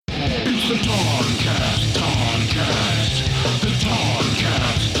The Tonncast, Tonncast. The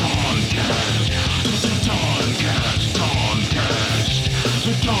Tonncast, Tonncast. The Tonncast, Tonncast.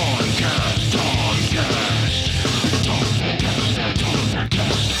 The Tonncast, Tonncast. The Tonncast,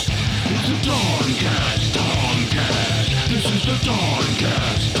 Tonncast. It's the Tonncast, Tonncast. This is the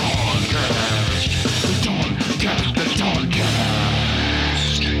Tonncast, Tonncast. The Tonncast, the Tonncast.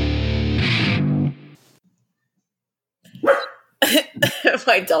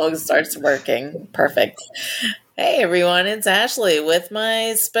 My dog starts working. Perfect. Hey everyone, it's Ashley with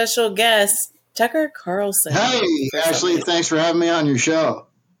my special guest, Tucker Carlson. Hey, Ashley, thanks for having me on your show.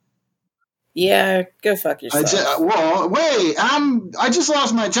 Yeah, go fuck yourself. I just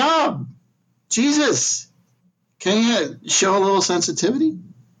lost my job. Jesus. Can you show a little sensitivity?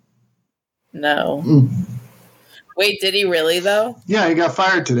 No. Wait, did he really though? Yeah, he got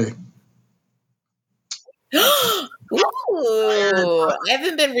fired today. Ooh, I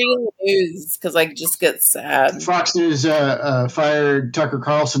haven't been reading the news because I just get sad. Fox News fired Tucker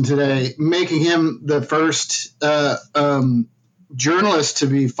Carlson today, making him the first journalist to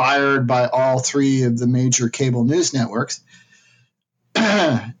be fired by all three of the major cable news networks.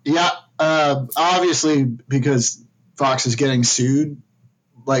 Obviously because Fox is getting sued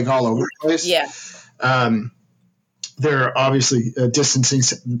like all over the place. Yeah. They're obviously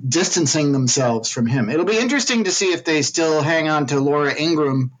distancing themselves from him. It'll be interesting to see if they still hang on to Laura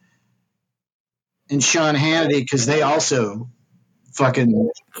Ingraham and Sean Hannity, because they also fucking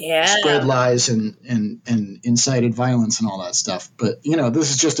spread lies and incited violence and all that stuff. But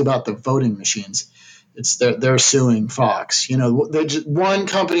this is just about the voting machines. It's they're suing Fox. One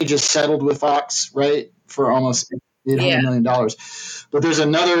company just settled with Fox, right, for almost $800 million. But there's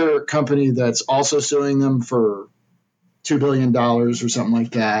another company that's also suing them for $2 billion or something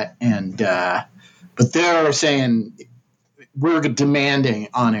like that. And but they're saying we're demanding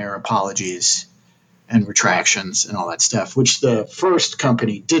on-air apologies and retractions and all that stuff, which the first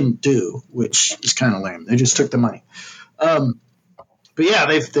company didn't do, which is kind of lame. They just took the money. But yeah,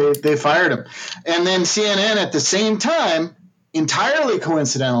 they fired him. And then CNN at the same time, entirely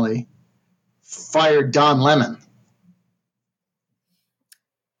coincidentally, fired Don Lemon.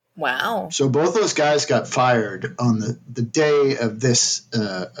 Wow. So both those guys got fired on the day of this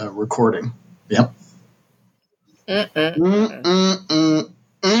recording. Yep.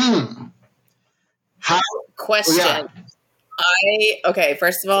 Question. Yeah.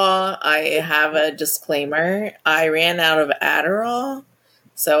 First of all, I have a disclaimer. I ran out of Adderall,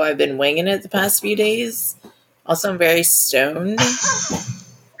 so I've been winging it the past few days. Also, I'm very stoned.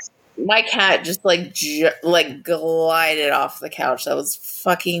 My cat just glided off the couch. That was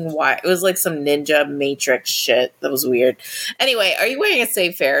fucking wild. It was like some Ninja Matrix shit. That was weird. Anyway, are you wearing a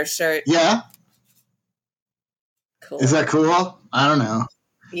Save Ferris shirt? Yeah. Cool. Is that cool? I don't know.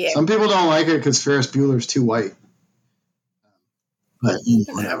 Yeah. Some people don't like it because Ferris Bueller's too white. But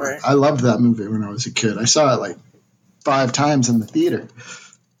whatever. I loved that movie when I was a kid. I saw it like 5 times in the theater.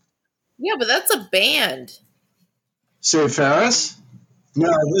 Yeah, but that's a band. Save Ferris? No,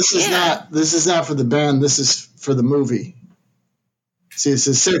 this is not. This is not for the band. This is for the movie. See, it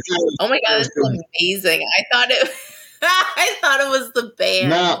says Save Ferris. Oh my god, that's amazing! I thought it was the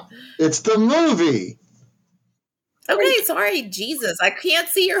band. No, it's the movie. Okay, sorry, Jesus, I can't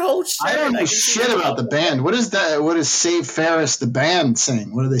see your whole shirt. I don't know shit about the band. What is that? What does Save Ferris the band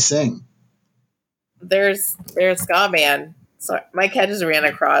sing? What do they sing? They're a ska band. Sorry, my cat just ran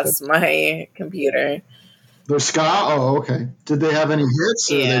across my computer. They're ska? Oh, okay. Did they have any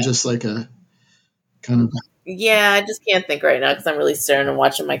hits, or are they just like a kind of... Yeah, I just can't think right now because I'm really stoned and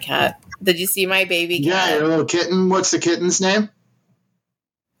watching my cat. Did you see my baby cat? Yeah, your little kitten. What's the kitten's name?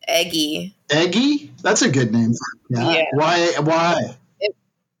 Eggy. Eggy? That's a good name. Yeah. Why?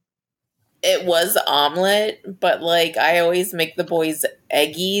 It was Omelet, but I always make the boys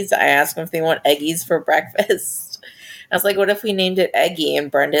Eggies. I ask them if they want Eggies for breakfast. I was like, what if we named it Eggy?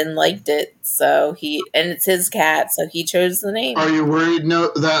 And Brendan liked it. So and it's his cat, so he chose the name. Are you worried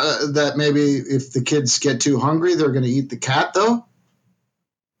that maybe if the kids get too hungry, they're going to eat the cat, though?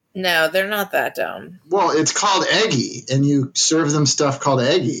 No, they're not that dumb. Well, it's called Eggy, and you serve them stuff called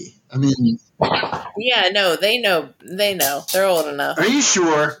Eggy. I mean... Yeah, no, they know. They're old enough. Are you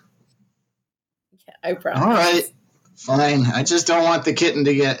sure? Yeah, I promise. All right. Fine. I just don't want the kitten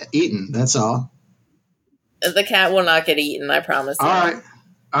to get eaten. That's all. The cat will not get eaten, I promise you. All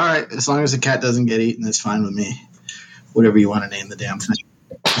right. As long as the cat doesn't get eaten, that's fine with me. Whatever you want to name the damn thing.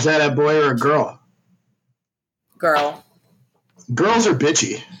 Is that a boy or a girl? Girl. Girls are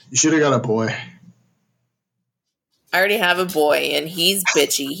bitchy. You should have got a boy. I already have a boy, and he's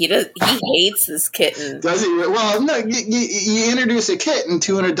bitchy. He hates this kitten. Does he? Well, no. You introduce a kitten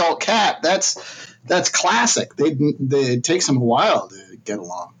to an adult cat. That's classic. It takes them a while to get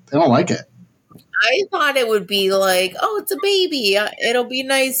along. They don't like it. I thought it would be like, oh, it's a baby. It'll be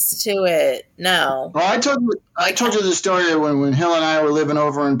nice to it. No. Well, I told you the story when Hill and I were living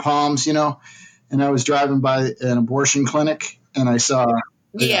over in Palms, and I was driving by an abortion clinic, and I saw.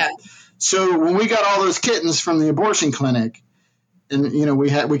 Yeah. So when we got all those kittens from the abortion clinic, and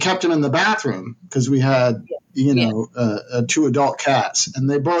we kept them in the bathroom because we had two adult cats, and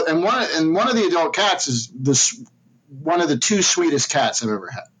one of the adult cats is one of the two sweetest cats I've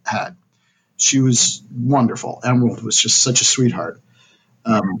ever had. She was wonderful. Emerald was just such a sweetheart.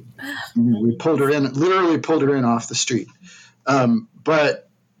 We literally pulled her in off the street. But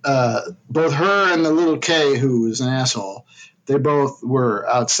both her and the little K, who was an asshole, they both were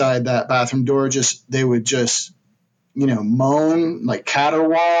outside that bathroom door. They would just, moan like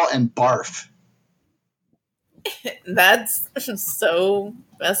caterwaul and barf. That's so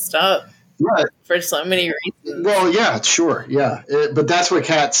messed up. Right. For so many reasons. Well, yeah, sure. Yeah. But that's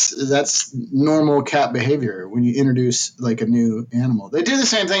that's normal cat behavior when you introduce like a new animal. They do the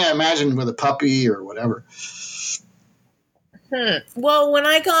same thing, I imagine, with a puppy or whatever. Well, when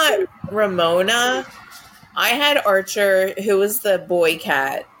I got Ramona, I had Archer, who was the boy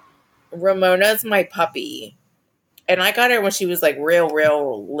cat. Ramona's my puppy. And I got her when she was like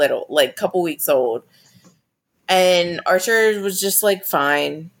real little, like a couple weeks old. And Archer was just like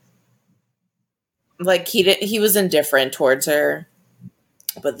fine. Like he was indifferent towards her,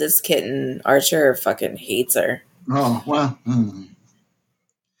 but this kitten Archer fucking hates her. Oh well,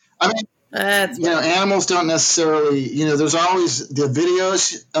 I mean, animals don't necessarily. There's always the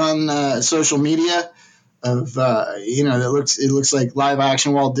videos on social media of it looks like live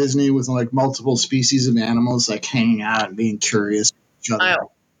action Walt Disney with like multiple species of animals like hanging out and being curious.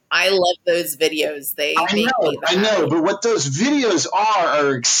 I love those videos. I know, but what those videos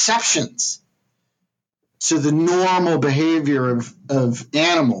are exceptions to the normal behavior of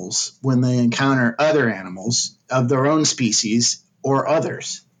animals when they encounter other animals of their own species or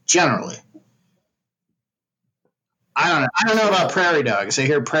others, generally. I don't know about prairie dogs. I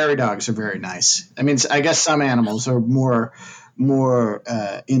hear prairie dogs are very nice. I mean, I guess some animals are more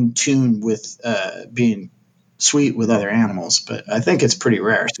in tune with being sweet with other animals, but I think it's pretty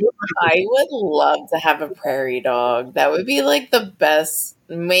rare. I would love to have a prairie dog. That would be like the best,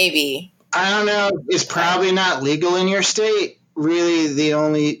 maybe. I don't know. It's probably not legal in your state. Really, the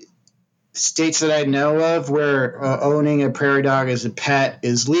only states that I know of where owning a prairie dog as a pet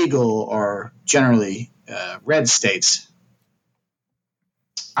is legal are generally red states.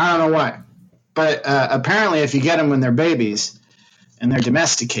 I don't know why. But apparently if you get them when they're babies and they're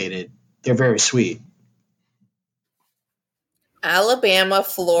domesticated, they're very sweet. Alabama,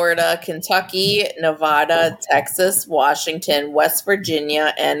 Florida, Kentucky, Nevada, Texas, Washington, West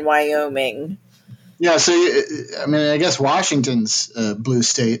Virginia, and Wyoming. Yeah, so I guess Washington's a blue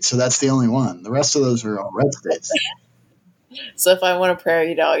state, so that's the only one. The rest of those are all red states. So if I want a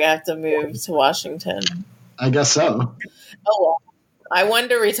prairie dog, I have to move to Washington. I guess so. Oh, well. I wanted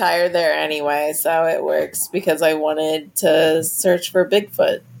to retire there anyway, so it works because I wanted to search for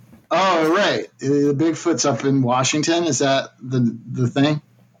Bigfoot. Oh, right. The Bigfoot's up in Washington. Is that the thing?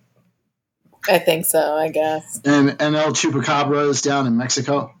 I think so, I guess. And El Chupacabra is down in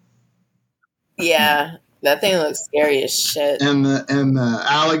Mexico? Yeah, that thing looks scary as shit. And the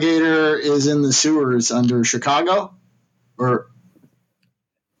alligator is in the sewers under Chicago? Or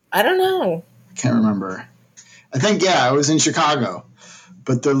I don't know. I can't remember. I think, it was in Chicago.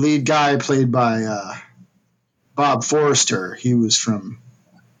 But the lead guy played by Bob Forrester, he was from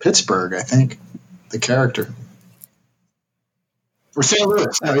Pittsburgh, I think, the character. Or St.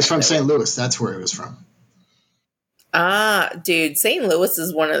 Louis. No, he's from St. Louis. That's where he was from. Ah, dude, St. Louis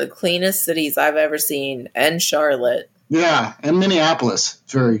is one of the cleanest cities I've ever seen, and Charlotte. Yeah, and Minneapolis,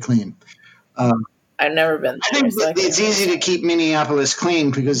 very clean. I've never been there. I think it's easy to keep Minneapolis clean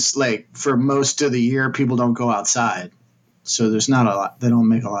because, like, for most of the year, people don't go outside. So there's not a lot. They don't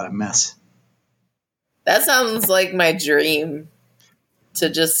make a lot of mess. That sounds like my dream. To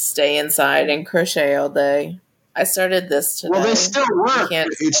just stay inside and crochet all day. I started this today. Well, they still work.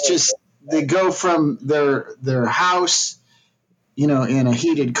 It's just they go from their house, in a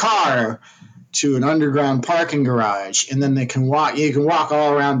heated car to an underground parking garage, and then they can walk. You can walk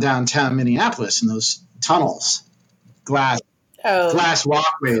all around downtown Minneapolis in those tunnels, glass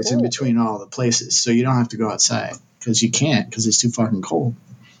walkways in between all the places, so you don't have to go outside because you can't because it's too fucking cold.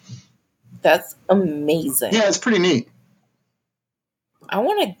 That's amazing. Yeah, it's pretty neat. I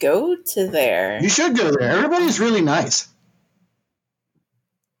want to go to there. You should go there. Everybody's really nice.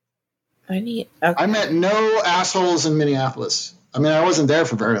 Okay. I met no assholes in Minneapolis. I mean, I wasn't there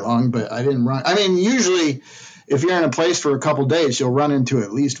for very long, but I didn't run. I mean, usually, if you're in a place for a couple days, you'll run into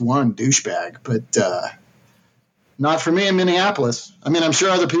at least one douchebag, but not for me in Minneapolis. I mean, I'm sure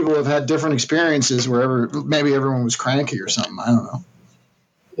other people have had different experiences wherever maybe everyone was cranky or something. I don't know.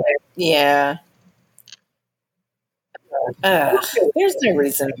 Yeah. There's no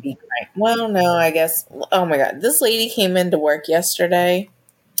reason to be cranky. Well, no, I guess. Oh my God. This lady came into work yesterday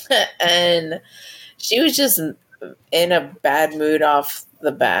and she was just in a bad mood off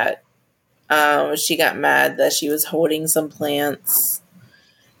the bat. She got mad that she was holding some plants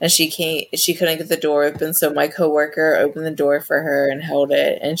and she couldn't get the door open. So my coworker opened the door for her and held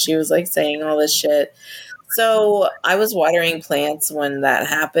it. And she was like saying all this shit. So I was watering plants when that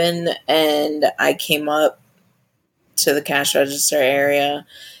happened and I came up to the cash register area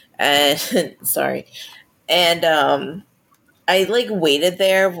and sorry. And, I like waited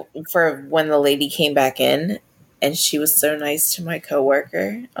there for when the lady came back in and she was so nice to my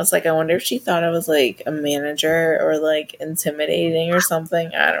coworker. I was like, I wonder if she thought I was like a manager or like intimidating or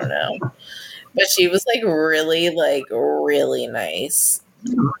something. I don't know. But she was like really nice.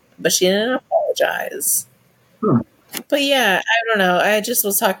 But she didn't apologize. But yeah, I don't know. I just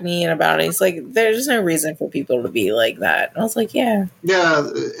was talking to Ian about it. He's like, there's no reason for people to be like that. I was like, yeah. Yeah,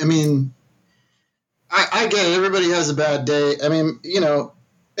 I mean, I get it. Everybody has a bad day. I mean,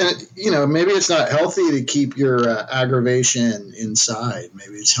 maybe it's not healthy to keep your aggravation inside.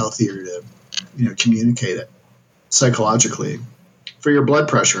 Maybe it's healthier to, communicate it psychologically for your blood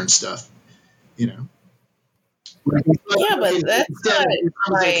pressure and stuff. Yeah, but that's not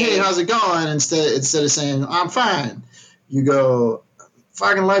like, hey, how's it going? Instead of saying I'm fine, you go,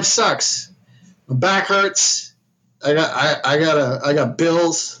 fucking life sucks. My back hurts. I got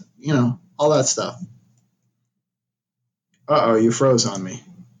bills. All that stuff. Uh-oh, you froze on me.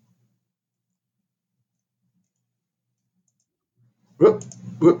 Whoop.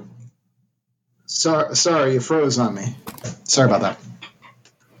 Sorry, you froze on me. Sorry about that.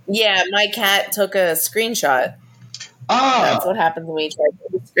 Yeah, my cat took a screenshot. Oh. That's what happens when we try to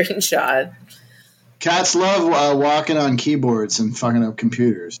take a screenshot. Cats love walking on keyboards and fucking up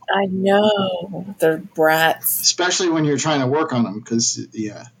computers. I know. They're brats. Especially when you're trying to work on them because,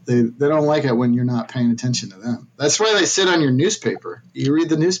 they don't like it when you're not paying attention to them. That's why they sit on your newspaper. You read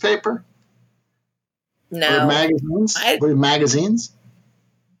the newspaper? No. Or magazines? Magazines?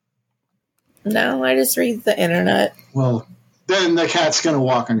 No, I just read the internet. Well, then the cat's going to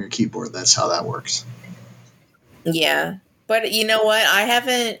walk on your keyboard. That's how that works. Yeah. But you know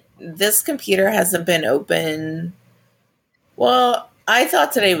what? This computer hasn't been open. Well, I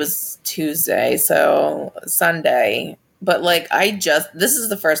thought today was Tuesday, so Sunday. But this is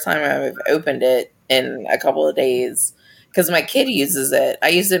the first time I've opened it in a couple of days because my kid uses it. I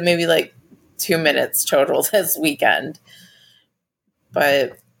used it maybe 2 minutes total this weekend.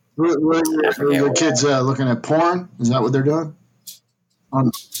 But your kids looking at porn? Is that what they're doing?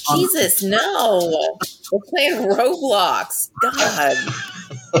 Jesus, no. We're playing Roblox. God.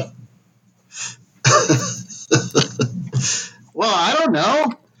 Well, I don't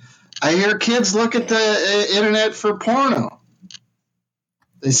know. I hear kids look at the internet for porno.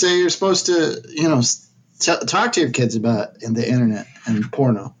 They say you're supposed to, talk to your kids about the internet and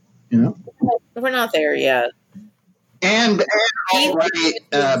porno, We're not there yet. And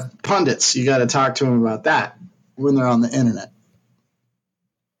pundits, you got to talk to them about that when they're on the internet.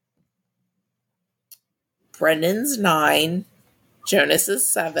 Brendan's 9. Jonas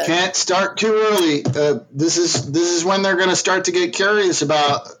is 7. Can't start too early. This is when they're going to start to get curious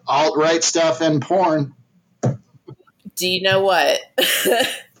about alt-right stuff and porn. Do you know what?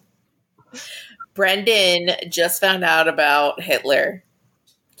 Brendan just found out about Hitler.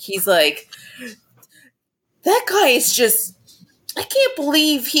 He's like, that guy is just, I can't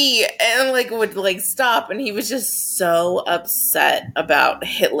believe would stop. And he was just so upset about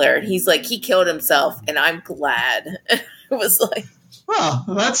Hitler. And he's like, he killed himself and I'm glad. It was like, well,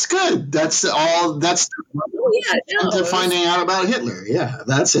 that's good. That's finding out about Hitler. Yeah,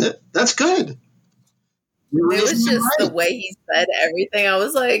 that's it. That's good. It was just the way he said everything. I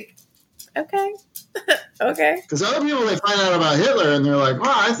was like, okay. Okay. Because other people, they find out about Hitler and they're like,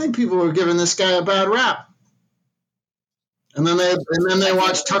 wow, I think people were giving this guy a bad rap. And then they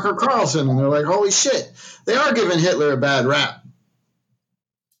watch Tucker Carlson and they're like, holy shit, they are giving Hitler a bad rap.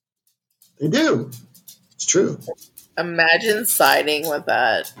 They do. It's true. Imagine siding with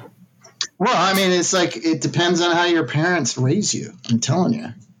that. Well, I mean, it's like, it depends on how your parents raise you. I'm telling you.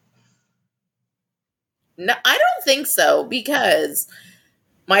 No, I don't think so, because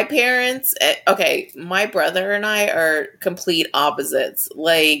my parents, okay, my brother and I are complete opposites.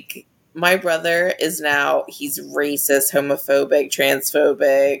 Like, my brother is now, he's racist, homophobic,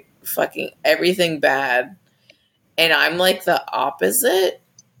 transphobic, fucking everything bad. And I'm like the opposite.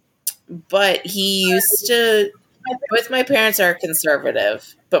 But he used to, both my parents are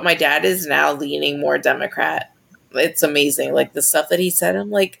conservative, but my dad is now leaning more Democrat. It's amazing. Like, the stuff that he said,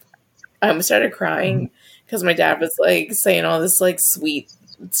 I'm like, I almost started crying because my dad was like saying all this like sweet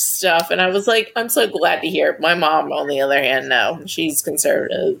stuff. And I was like, I'm so glad to hear. My mom, on the other hand, no, she's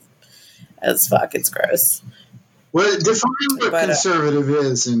conservative as fuck. It's gross. Well, define what conservative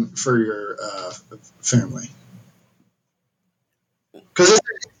is for your family. Because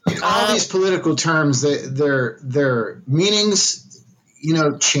all these political terms, their meanings,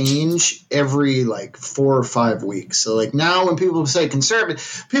 change every like 4 or 5 weeks. So like now when people say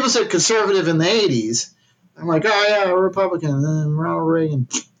conservative, people said conservative in the 80s. I'm like, oh yeah, a Republican, and then Ronald Reagan,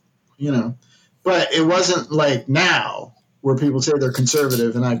 But it wasn't like now where people say they're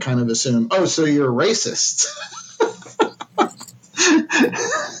conservative and I kind of assume, oh, so you're a racist.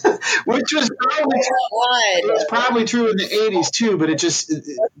 Which was probably true in the 80s too, but it just...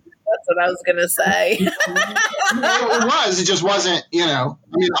 That's what I was going to say. It was. It just wasn't, I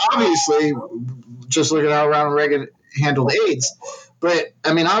mean, obviously, just look at how Ronald Reagan handled AIDS. But,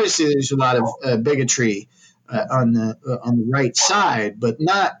 I mean, obviously there's a lot of bigotry on the right side, but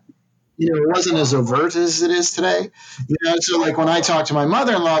not, it wasn't as overt as it is today. So like when I talk to my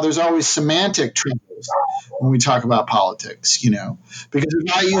mother-in-law, there's always semantic troubles when we talk about politics, because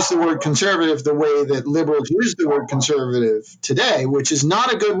if I use the word conservative the way that liberals use the word conservative today, which is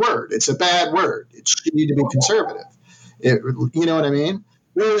not a good word, it's a bad word. It should need to be conservative. You know what I mean?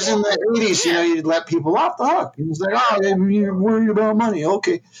 Whereas in the 80s, you'd let people off the hook. It was like, oh, you're worried about money.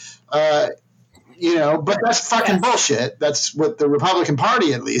 Okay. But that's fucking bullshit. That's what the Republican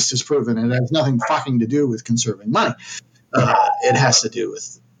Party, at least, has proven. It has nothing fucking to do with conserving money. It has to do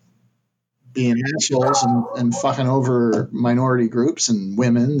with being assholes and fucking over minority groups and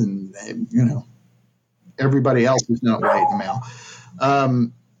women and, everybody else who's not white and male.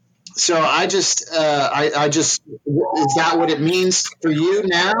 So I just, is that what it means for you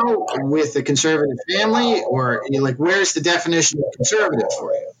now with the conservative family? Or where's the definition of conservative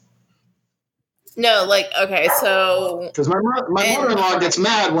for you? No, okay, so... Because my mother-in-law gets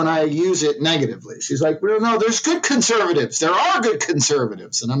mad when I use it negatively. She's like, well, no, there's good conservatives. There are good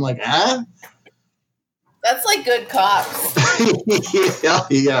conservatives. And I'm like, huh? That's like good cops.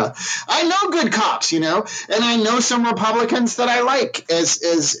 Yeah. I know good cops, and I know some Republicans that I like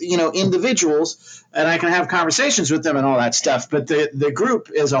as individuals, and I can have conversations with them and all that stuff. But the group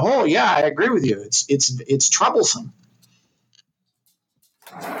as a whole, yeah, I agree with you. It's troublesome.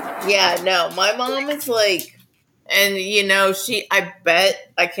 Yeah, no, my mom is like, and I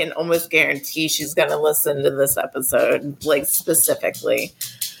bet I can almost guarantee she's going to listen to this episode, like specifically.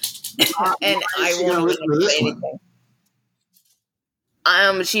 And I won't even say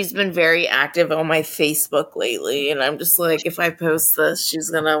anything. She's been very active on my Facebook lately, and I'm just like, if I post this,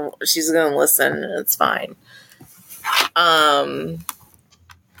 she's gonna listen, and it's fine. Sorry,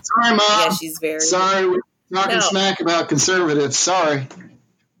 Mom. Yeah, she's very sorry. We're talking smack about conservatives. Sorry.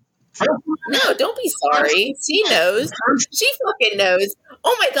 No, don't be sorry. She knows. She fucking knows.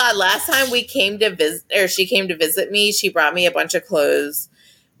 Oh my God! Last time we came to visit, or she came to visit me, she brought me a bunch of clothes.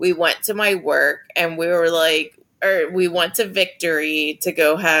 We went to my work, and we went to Victory to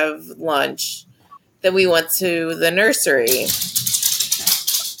go have lunch. Then we went to the nursery.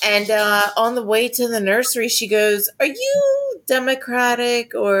 And on the way to the nursery, she goes, "Are you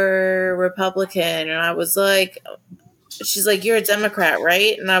Democratic or Republican?" And I was like, she's like, "You're a Democrat,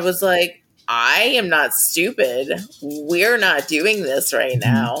 right?" And I was like, I am not stupid. We're not doing this right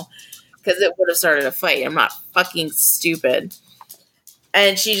now because it would have started a fight. I'm not fucking stupid.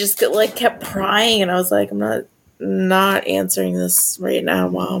 And she just kept crying, and I was like, I'm not answering this right now,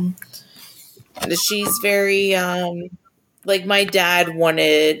 Mom. And she's very my dad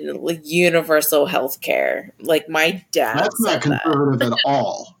wanted universal health care. My dad. That's not conservative at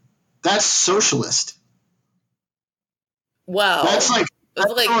all. That's socialist. Well, that's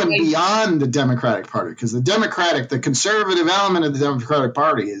going beyond the Democratic Party, because the conservative element of the Democratic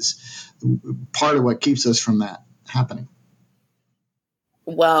Party is part of what keeps us from that happening.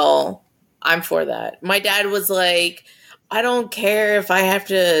 Well, I'm for that. My dad was like, I don't care if I have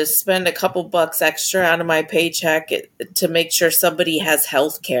to spend a couple bucks extra out of my paycheck to make sure somebody has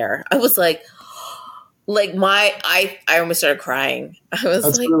health care. I was like I almost started crying. I was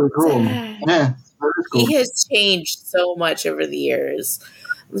That's like, really cool. Dad. Yeah. Cool. He has changed so much over the years.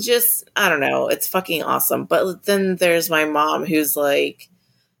 Just, I don't know. It's fucking awesome. But then there's my mom who's like,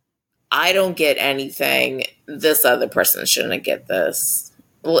 I don't get anything. This other person shouldn't get this.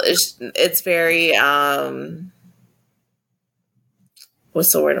 Well, it's very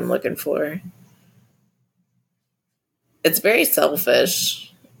what's the word I'm looking for? It's very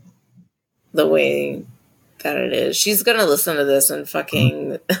selfish the way that it is. She's gonna listen to this and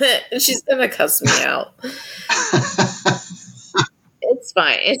fucking she's gonna cuss me out. It's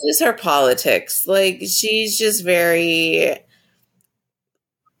fine. It's just her politics. Like, she's just very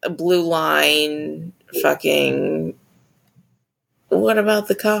blue line fucking what about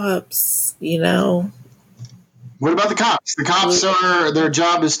the cops, you know? What about the cops? The cops are, their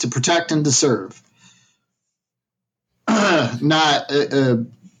job is to protect and to serve. Not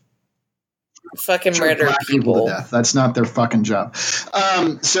fucking murder black people to death. That's not their fucking job.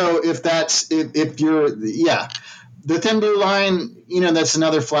 So if you're, yeah, the thin blue line, you know, that's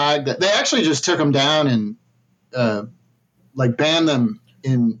another flag that they actually just took them down and like banned them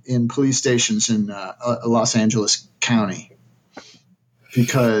in police stations in Los Angeles County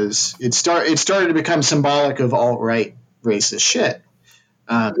because it started to become symbolic of alt-right racist shit.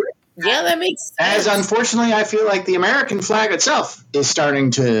 Yeah, that makes sense. As unfortunately, I feel like the American flag itself is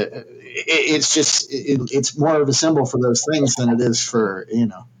starting to. It's more of a symbol for those things than it is for, you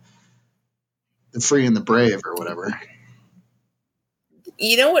know, the free and the brave or whatever.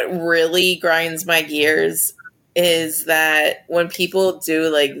 You know what really grinds my gears is that when people do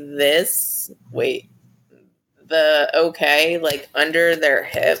like this, like under their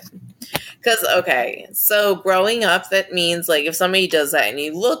hip. Because, okay, so growing up, that means, like, if somebody does that and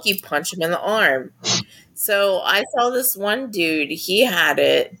you look, you punch them in the arm. So I saw this one dude, he had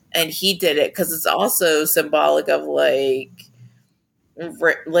it, and he did it because it's also symbolic of, like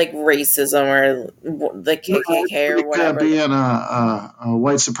racism or the KKK or whatever. Being a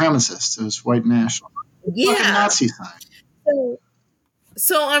white supremacist. It was white national. Yeah. Fucking Nazi sign.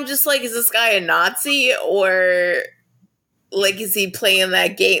 So I'm just like, is this guy a Nazi or... like, is he playing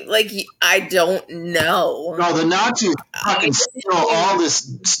that game? Like, I don't know. No, the Nazis fucking steal all this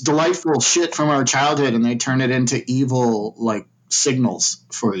delightful shit from our childhood and they turn it into evil, like, signals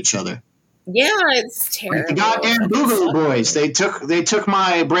for each other. Yeah, it's terrible. Like the goddamn Boogaloo Boys. They took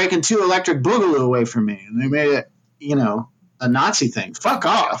my Breaking 2 Electric Boogaloo away from me and they made it, you know, a Nazi thing. Fuck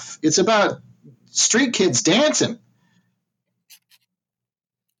off. It's about street kids dancing.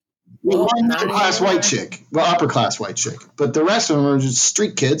 Well, one middle-class white chick. Well, upper-class white chick. But the rest of them are just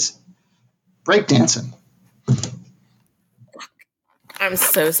street kids breakdancing. I'm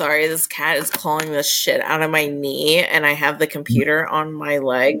so sorry. This cat is clawing the shit out of my knee, and I have the computer on my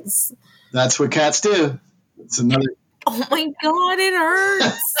legs. That's what cats do. It's another... Oh, my God, it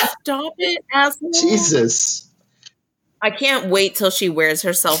hurts. Stop it, asshole. Jesus. I can't wait till she wears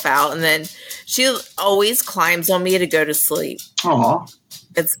herself out, and then she always climbs on me to go to sleep. Aw.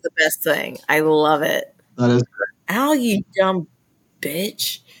 It's the best thing. I love it. That is great. Ow, you dumb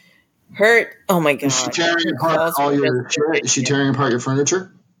bitch. Hurt. Oh my God. Is she tearing apart all your shit? Is she tearing apart your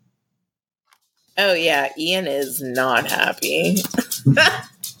furniture? Oh yeah, Ian is not happy.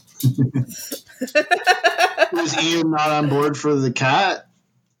 Was Ian not on board for the cat?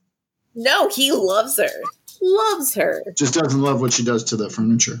 No, he loves her. Loves her. Just doesn't love what she does to the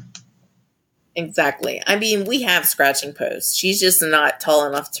furniture. Exactly. I mean, we have scratching posts. She's just not tall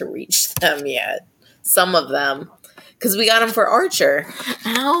enough to reach them yet. Some of them. Because we got them for Archer.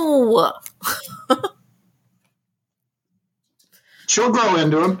 Ow. She'll grow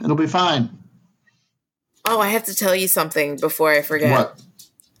into them. It'll be fine. Oh, I have to tell you something before I forget.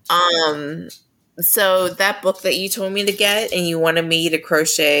 What? So that book that you told me to get and you wanted me to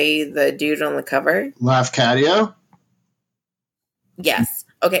crochet the dude on the cover? Laugh Catio? Yes.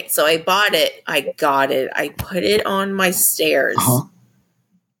 Okay, so I bought it. I got it. I put it on my stairs. Uh-huh.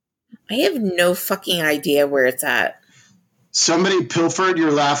 I have no fucking idea where it's at. Somebody pilfered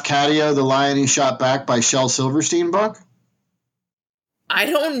your Laugh Catio, The Lion He Shot Back by Shel Silverstein book? I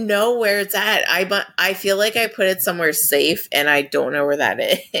don't know where it's at. I feel like I put it somewhere safe, and I don't know where that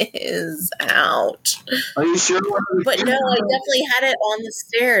is. Ouch. Are you sure? But no, I definitely had it on the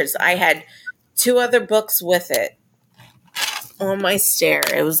stairs. I had 2 other books with it on my stair.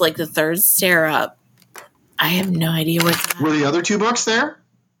 It was like the 3rd stair up. I have no idea where it's at. Were the other 2 books there?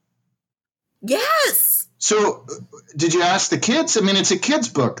 Yes. So, did you ask the kids? I mean, it's a kid's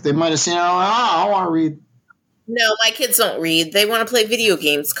book. They might have said, I want to read. No, my kids don't read. They want to play video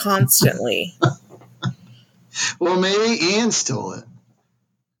games constantly. Well, maybe Ian stole it.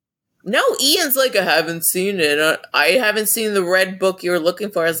 No, Ian's like, I haven't seen it. I haven't seen the red book you were looking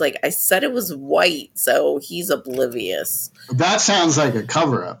for. I was like, I said it was white, so he's oblivious. That sounds like a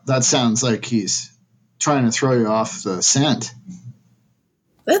cover-up. That sounds like he's trying to throw you off the scent.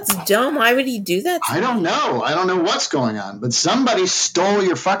 That's dumb. Why would he do that to I don't me? know. I don't know what's going on, but somebody stole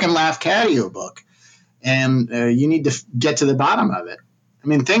your fucking Laugh Catio book, and you need to get to the bottom of it. I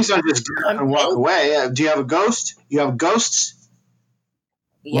mean, things don't just get up I'm and walk paying- away. Do you have a ghost? You have ghosts?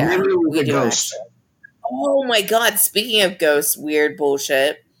 Well, Yeah, maybe it was we a do ghost. actually. Oh my god, speaking of ghosts, weird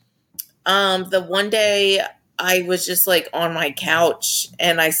bullshit. The one day I was just like on my couch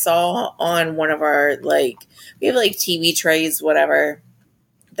and I saw on one of our we have like TV trays, whatever,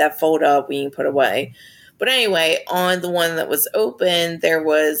 that fold up when you put away. But anyway, on the one that was open, there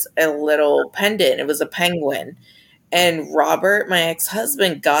was a little pendant. It was a penguin. And Robert, my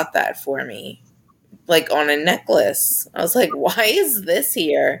ex-husband, got that for me, like on a necklace. I was like, why is this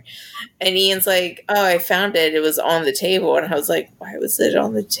here? And Ian's like, oh, I found it. It was on the table. And I was like, why was it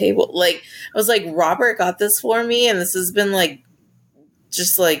on the table? Like, I was like, Robert got this for me. And this has been like,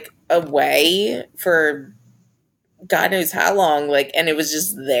 just like away for God knows how long. Like, and it was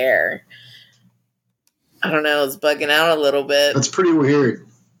just there. I don't know. It's bugging out a little bit. That's pretty weird.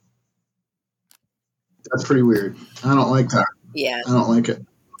 That's pretty weird. I don't like that. Yeah. I don't like it.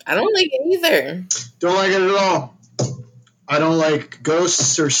 I don't like it either. Don't like it at all. I don't like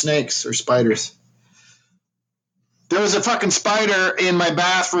ghosts or snakes or spiders. There was a fucking spider in my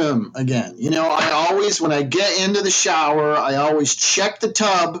bathroom again. You know, I always, when I get into the shower, I always check the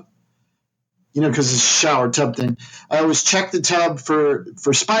tub, you know, because it's a shower tub thing. I always check the tub for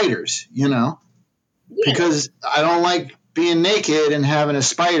spiders, you know, because I don't like being naked and having a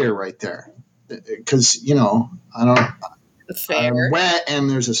spider right there. Because, you know, I'm wet and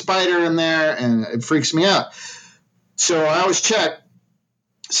there's a spider in there and it freaks me out. So I always check.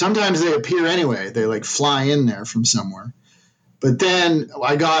 Sometimes they appear anyway. They like fly in there from somewhere. But then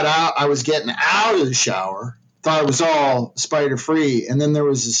I got out. I was getting out of the shower. Thought it was all spider free. And then there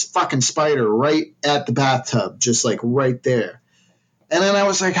was this fucking spider right at the bathtub, just like right there. And then I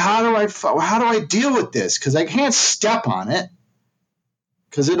was like, how do I deal with this? Because I can't step on it.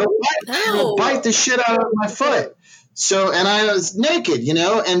 Because it'll bite the shit out of my foot. So, and I was naked, you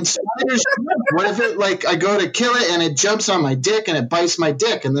know, and spiders, what if it, like, I go to kill it and it jumps on my dick and it bites my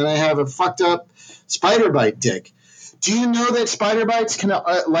dick and then I have a fucked up spider bite dick. Do you know that spider bites can,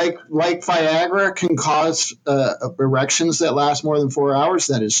 like Viagra, can cause erections that last more than 4 hours?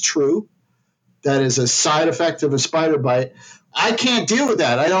 That is true. That is a side effect of a spider bite. I can't deal with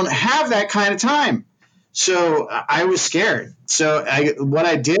that. I don't have that kind of time. So I was scared. So what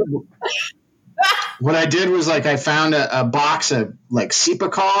I did was like I found a box of like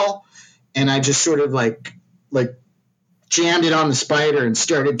Cepacol, and I just sort of like jammed it on the spider and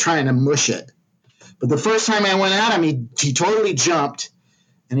started trying to mush it. But the first time I went at him, he totally jumped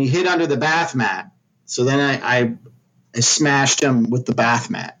and he hid under the bath mat. So then I smashed him with the bath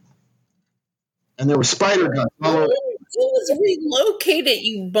mat, and there were spider guts all over. Was relocated,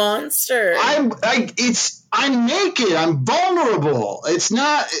 you monster. I'm naked. I'm vulnerable.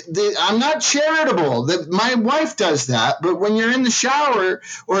 I'm not charitable. My wife does that, but when you're in the shower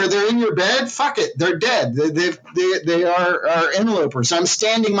or they're in your bed, fuck it, they're dead. They are interlopers. I'm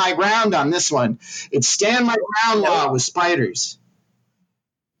standing my ground on this one. It's stand my ground law with spiders.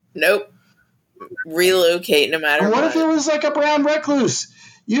 Nope. Relocate no matter what. What If it was like a brown recluse?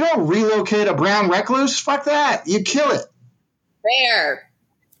 You don't relocate a brown recluse. Fuck that. You kill it. Fair.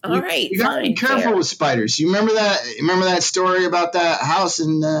 All right. You gotta be careful with spiders. You remember that? Remember that story about that house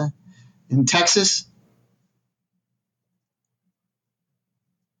in Texas?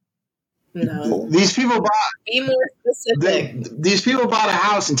 No. These people bought. Be more specific. These people bought a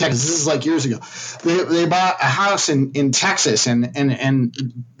house in Texas. This is like years ago. They bought a house in Texas, and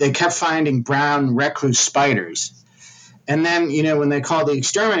they kept finding brown recluse spiders. And then, you know, when they called the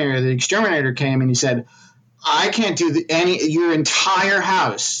exterminator came and he said, I can't do your entire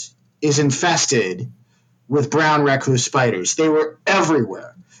house is infested with brown recluse spiders. They were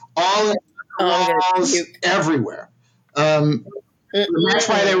everywhere. All in the walls, everywhere. That's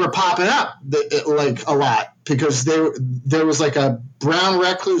why they were popping up like a lot, because there was like a brown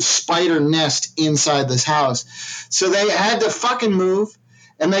recluse spider nest inside this house. So they had to fucking move,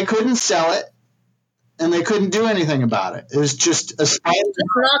 and they couldn't sell it. And they couldn't do anything about it. It was just a spider. Just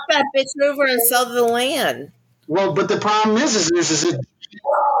knock that bitch over and sell the land. Well, but the problem is there's this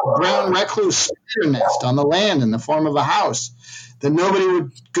brown recluse spider nest on the land in the form of a house that nobody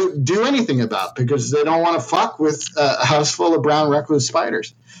would do anything about because they don't want to fuck with a house full of brown recluse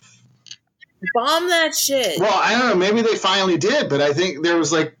spiders. Bomb that shit. Well, I don't know. Maybe they finally did, but I think there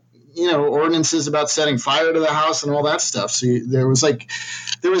was like, you know, ordinances about setting fire to the house and all that stuff. So there was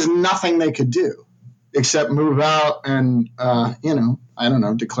nothing they could do except move out and, you know, I don't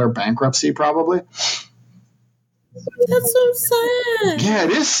know, declare bankruptcy probably. That's so sad. Yeah,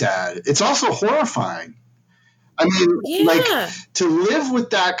 it is sad. It's also horrifying. I mean, like, Yeah. to live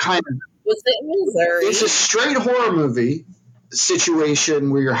with that kind of, Was it in Missouri? it's a straight horror movie situation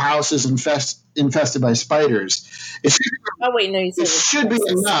where your house is infested by spiders. It should, Oh wait, no, you said it should be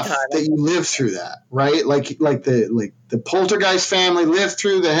Texas. enough God. that you live through that, right? Like the Poltergeist family lived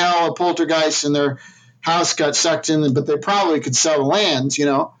through the hell of Poltergeist, and their house got sucked in, but they probably could sell the lands, you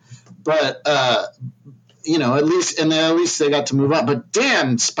know. But you know, at least they got to move up. But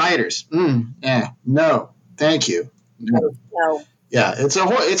damn, spiders. Yeah, no, thank you. No. No. Yeah, it's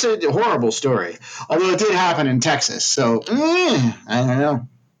a horrible story. Although it did happen in Texas, so I don't know.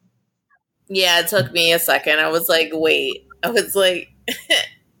 Yeah, it took me a second. I was like, wait. I was like,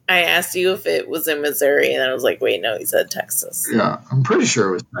 I asked you if it was in Missouri, and I was like, wait, no, he said Texas. Yeah, I'm pretty sure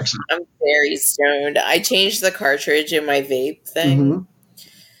it was Texas. I'm very stoned. I changed the cartridge in my vape thing,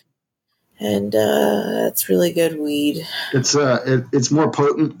 and it's really good weed. It's more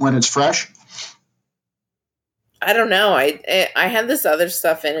potent when it's fresh. I don't know. I had this other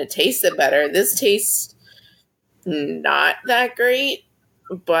stuff and it tasted better. This tastes not that great,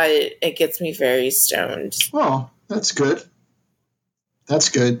 but it gets me very stoned. Well, that's good. That's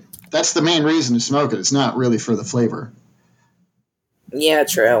good. That's the main reason to smoke it. It's not really for the flavor. Yeah,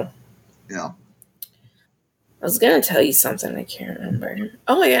 true. Yeah. I was gonna tell you something. I can't remember.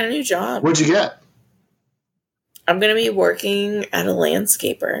 Oh, I got a new job. What'd you get? I'm gonna be working at a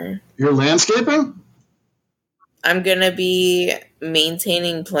landscaper. You're landscaping? I'm gonna be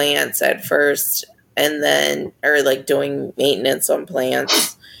maintaining plants at first, and then, or like doing maintenance on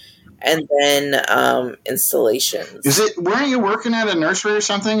plants, and then installations. Weren't you working at a nursery or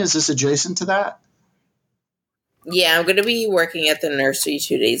something? Is this adjacent to that? Yeah, I'm gonna be working at the nursery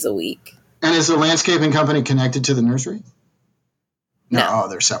 2 days a week. And is the landscaping company connected to the nursery? No. Oh,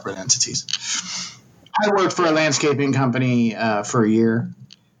 they're separate entities. I worked for a landscaping company for a year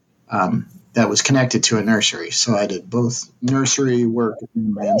that was connected to a nursery. So I did both nursery work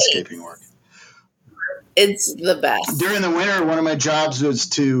and landscaping work. It's the best. During the winter, one of my jobs was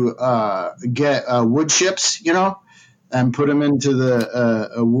to get wood chips, you know, and put them into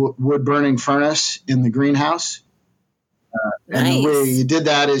the wood burning furnace in the greenhouse. Nice. And the way you did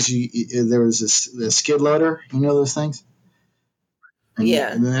that is there was this skid loader, you know those things? And,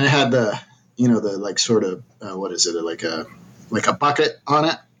 yeah. And then it had the like sort of what is it, like a bucket on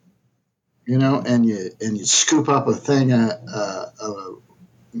it, you know, and you scoop up a thing of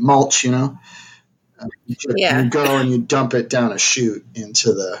mulch, you know. You go and you dump it down a chute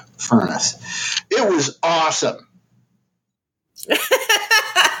into the furnace. It was awesome.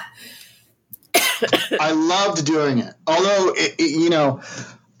 I loved doing it. Although, you know,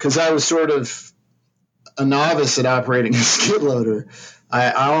 because I was sort of a novice at operating a skid loader,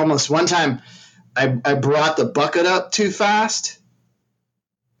 I almost, one time, I brought the bucket up too fast,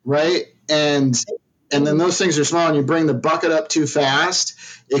 right? And then those things are small, and you bring the bucket up too fast,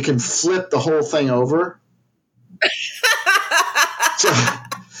 it can flip the whole thing over.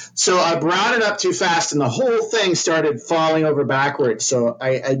 So I brought it up too fast, and the whole thing started falling over backwards. So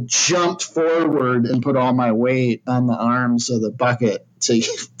I jumped forward and put all my weight on the arms of the bucket to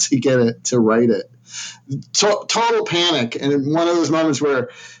get it to right it. Total panic, and one of those moments where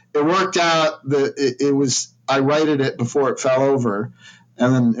it worked out. I righted it before it fell over,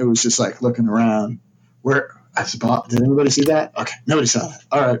 and then it was just like looking around. Did anybody see that? Okay, nobody saw that.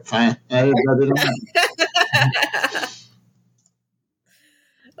 All right, fine.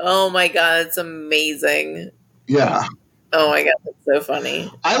 Oh my god, it's amazing. Yeah. Oh my god, that's so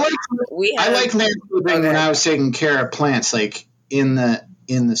funny. I like landscaping when I was taking care of plants. Like in the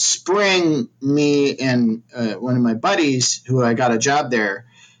spring, me and one of my buddies who I got a job there,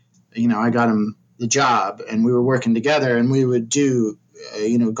 you know, I got him the job, and we were working together, and we would do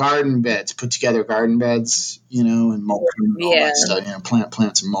garden beds, put together garden beds, you know, and mulch them and all that stuff, you know, plant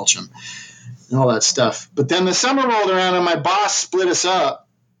plants and mulch them and all that stuff. But then the summer rolled around, and my boss split us up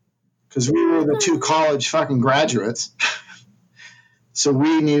because we were the two college fucking graduates. So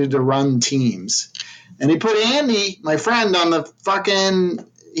we needed to run teams. And he put Andy, my friend, on the fucking,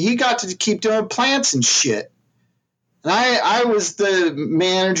 he got to keep doing plants and shit. And I was the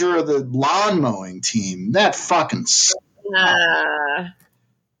manager of the lawn mowing team. That fucking sucks.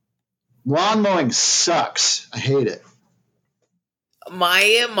 Lawn mowing sucks. I hate it.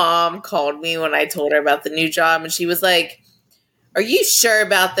 My mom called me when I told her about the new job, and she was like, "Are you sure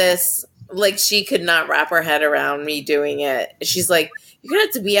about this?" Like, she could not wrap her head around me doing it. She's like, "You're gonna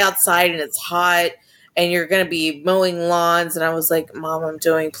have to be outside, and it's hot, and you're going to be mowing lawns. And I was like, Mom, I'm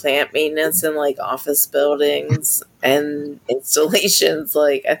doing plant maintenance in like office buildings and installations.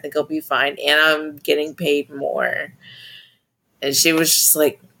 Like, I think I'll be fine. And I'm getting paid more. And she was just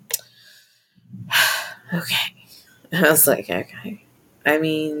like, okay. And I was like, okay. I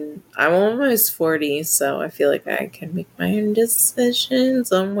mean, I'm almost 40, so I feel like I can make my own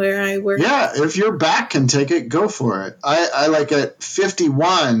decisions on where I work. Yeah, if your back can take it, go for it. I like at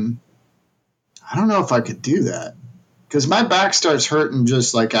 51, I don't know if I could do that. Because my back starts hurting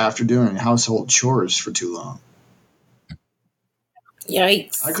just like after doing household chores for too long.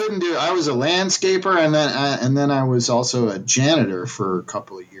 Yikes. I couldn't do it. I was a landscaper, and then I was also a janitor for a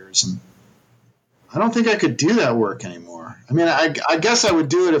couple of years. And I don't think I could do that work anymore. I mean, I guess I would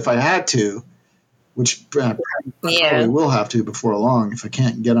do it if I had to, which I probably will have to before long if I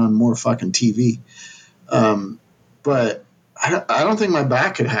can't get on more fucking TV. But I don't think my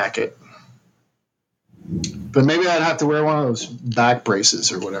back could hack it. But maybe I'd have to wear one of those back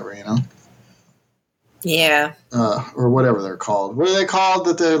braces or whatever, you know? Yeah. Or whatever they're called. What are they called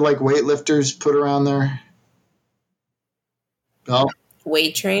that the like weightlifters put around their belt?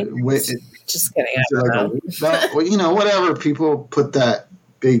 Weight train? Just kidding. I don't know. Well, you know, whatever. People put that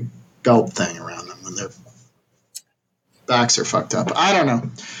big belt thing around them when their backs are fucked up. I don't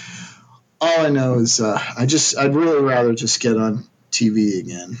know. All I know is I'd really rather just get on TV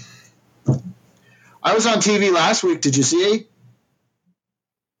again. I was on TV last week. Did you see?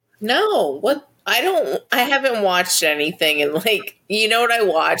 No. What? I haven't watched anything. And like, you know what I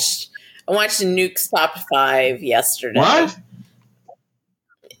watched? I watched Nuke's Top 5 yesterday. What?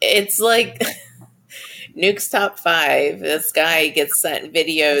 It's like Nuke's Top 5. This guy gets sent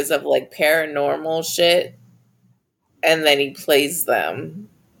videos of like paranormal shit, and then he plays them.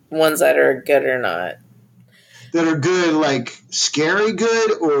 Ones that are good or not. That are good, like scary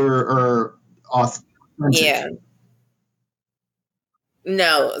good or authentic? Yeah.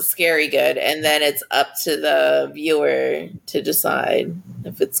 No, scary good. And then it's up to the viewer to decide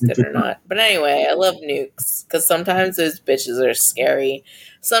if it's good or not. But anyway, I love Nukes because sometimes those bitches are scary.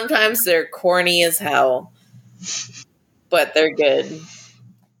 Sometimes they're corny as hell, but they're good.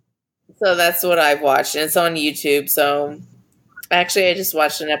 So that's what I've watched. And it's on YouTube. So actually, I just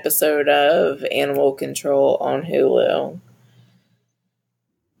watched an episode of Animal Control on Hulu.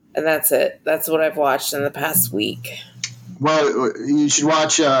 And that's it. That's what I've watched in the past week. Well, you should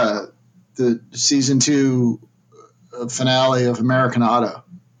watch the season 2 finale of American Auto,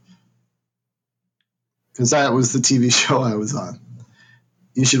 because that was the TV show I was on.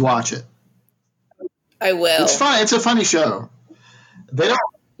 You should watch it. I will. It's fun. It's a funny show. They don't.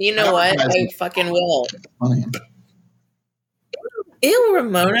 You know what? I fucking will. Funny. Ew,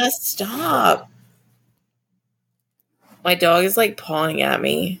 Ramona, stop. My dog is like pawing at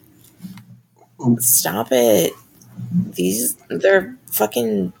me. Stop it. They're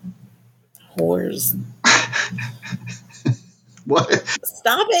fucking whores. What?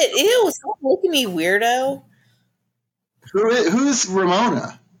 Stop it. Ew, stop looking at me, weirdo. Who's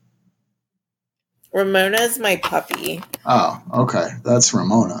Ramona? Ramona's my puppy. Oh, okay. That's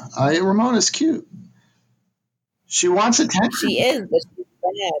Ramona. Ramona's cute. She wants attention. She is, but she's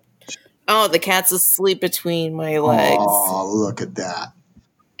bad. Oh, the cat's asleep between my legs. Oh, look at that.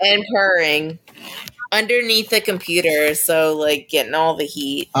 And purring. Underneath the computer, so like getting all the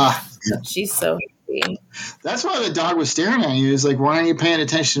heat. Yeah. She's so happy. That's why the dog was staring at you. He's like, why aren't you paying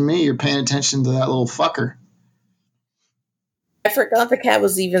attention to me? You're paying attention to that little fucker. I forgot the cat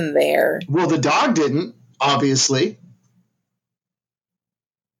was even there. Well, the dog didn't, obviously.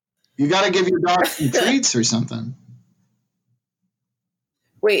 You got to give your dog some treats or something.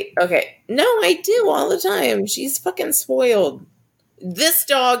 Wait, okay. No, I do all the time. She's fucking spoiled. This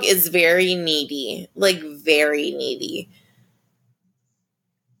dog is very needy. Like, very needy.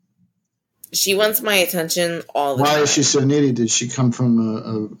 She wants my attention all the time. Why is she so needy? Did she come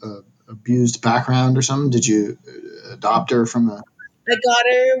from a abused background or something? Did you adopt her from a... I got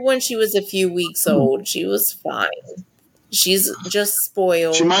her when she was a few weeks old. She was fine. She's just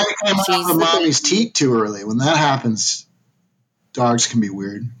spoiled. She might have come out of mommy's teat too early. When that happens, dogs can be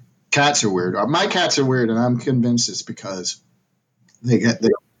weird. Cats are weird. My cats are weird, and I'm convinced it's because...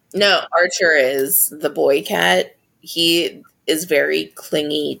 No, Archer is the boy cat. He is very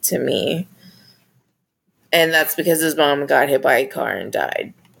clingy to me. And that's because his mom got hit by a car and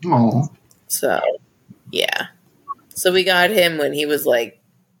died. Oh. So, yeah. So we got him when he was like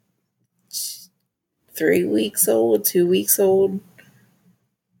 3 weeks old, 2 weeks old.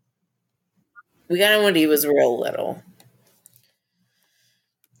 We got him when he was real little.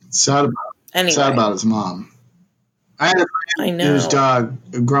 Sad about his mom. I had a I friend know. whose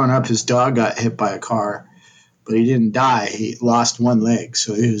dog, growing up, his dog got hit by a car, but he didn't die. He lost one leg,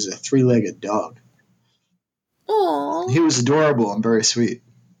 so he was a 3-legged dog. Aww. He was adorable and very sweet.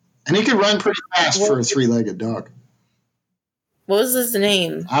 And he could run pretty fast for a 3-legged dog. What was his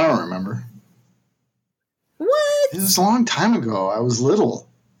name? I don't remember. What? It was a long time ago. I was little.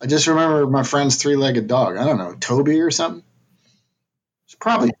 I just remember my friend's 3-legged dog. I don't know, Toby or something? It's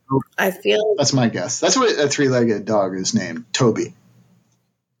probably Toby. I feel... That's my guess. That's what a 3-legged dog is named, Toby.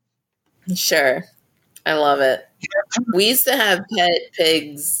 Sure. I love it. We used to have pet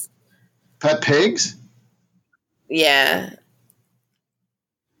pigs. Pet pigs? Yeah.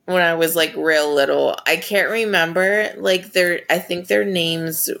 When I was like real little. I can't remember. Like I think their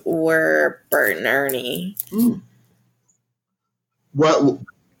names were Bert and Ernie. What?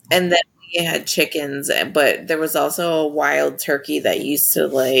 And then we had chickens, but there was also a wild turkey that used to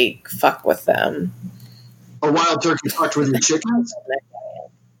like fuck with them. A wild turkey fucked with your chickens?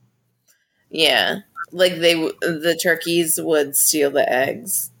 Yeah. Like the turkeys would steal the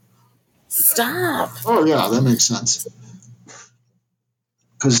eggs. Stop. Oh yeah, that makes sense.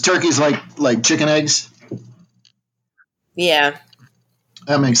 Because turkeys like chicken eggs. Yeah.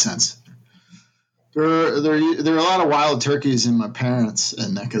 That makes sense. There are a lot of wild turkeys in my parents'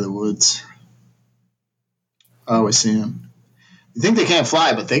 neck of the woods. I always see them. You think they can't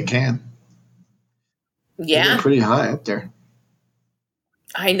fly, but they can. Yeah. They're pretty high up there.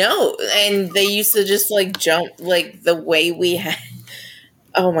 I know. And they used to just like jump like the way we had.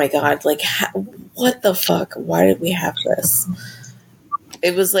 Oh my God. Like, what the fuck? Why did we have this?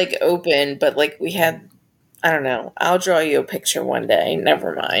 It was like open, but like we had, I don't know. I'll draw you a picture one day.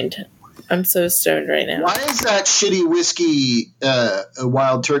 Never mind. I'm so stoned right now. Why is that shitty whiskey a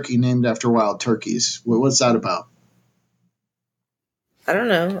wild turkey named after wild turkeys? What's that about? I don't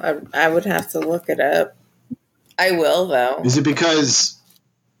know. I would have to look it up. I will though. Is it because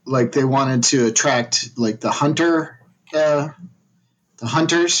like they wanted to attract like the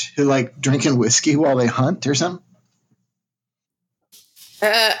hunters who like drinking whiskey while they hunt or something?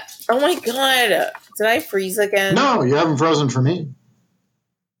 Oh my God. Did I freeze again? No, you haven't frozen for me.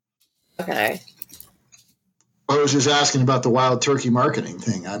 Okay. I was just asking about the wild turkey marketing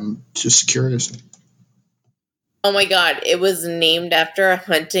thing. I'm just curious. Oh my God. It was named after a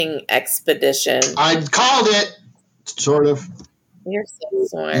hunting expedition. I called it, sort of. You're so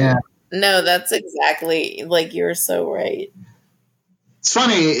smart. Yeah. No, that's exactly like you're so right. It's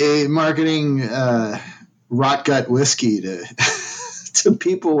funny marketing rot gut whiskey to to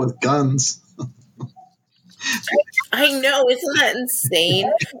people with guns. I know, isn't that insane?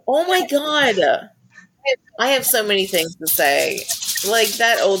 Oh my God. I have so many things to say. Like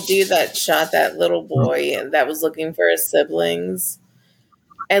that old dude that shot that little boy and that was looking for his siblings.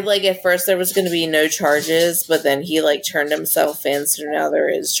 And like at first there was going to be no charges, but then he like turned himself in, so now there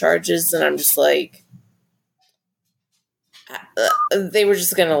is charges, and I'm just like, they were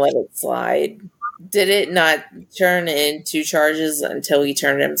just going to let it slide. Did it not turn into charges until he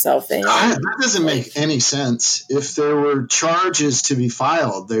turned himself in? That doesn't make any sense. If there were charges to be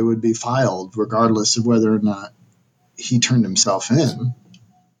filed, they would be filed regardless of whether or not he turned himself in.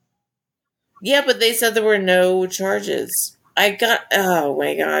 Yeah, but they said there were no charges. Oh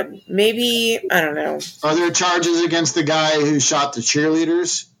my God. Maybe, I don't know. Are there charges against the guy who shot the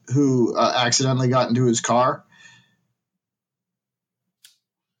cheerleaders who accidentally got into his car?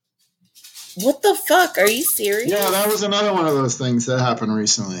 What the fuck? Are you serious? Yeah, that was another one of those things that happened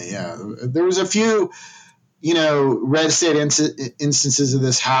recently. Yeah, there was a few, red state instances of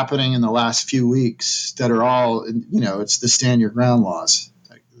this happening in the last few weeks that are all, it's the stand your ground laws.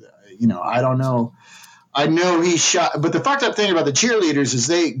 I don't know. I know he shot, but the fucked up thing about the cheerleaders is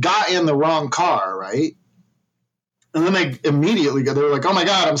they got in the wrong car, right? And then they immediately they were like, "Oh my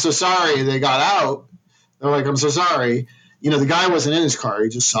God, I'm so sorry." They got out. They're like, "I'm so sorry." The guy wasn't in his car; he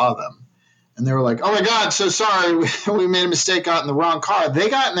just saw them. And they were like, "Oh my God, so sorry. We made a mistake, got in the wrong car." They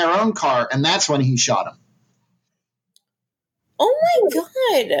got in their own car, and that's when he shot him. Oh my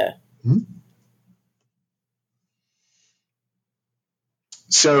God. Hmm?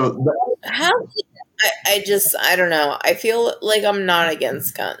 So, How? I don't know. I feel like I'm not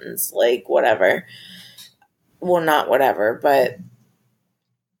against guns. Like, whatever. Well, not whatever, but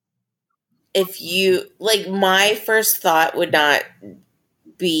if you, like, my first thought would not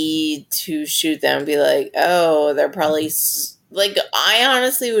be to shoot them and be like, oh, they're probably, like, I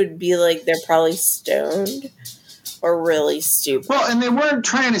honestly would be like, they're probably stoned or really stupid. Well, and they weren't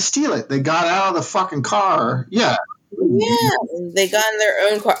trying to steal it. They got out of the fucking car. Yeah. Yeah, they got in their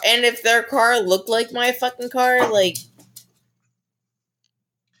own car. And if their car looked like my fucking car, like...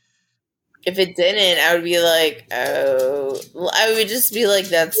 If it didn't, I would be like, oh, I would just be like,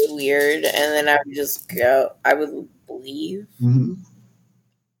 that's weird. And then I would just go, I would believe. Mm-hmm.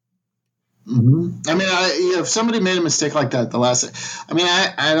 Mm-hmm. I mean, if somebody made a mistake like that,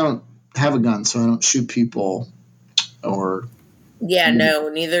 I don't have a gun, so I don't shoot people or no,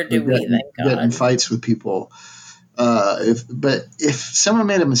 neither do we, thank get in God. fights with people. If someone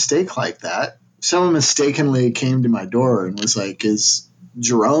made a mistake like that, someone mistakenly came to my door and was like, "Is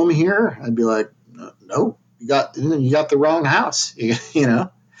Jerome here?" I'd be like, "No, you got the wrong house." You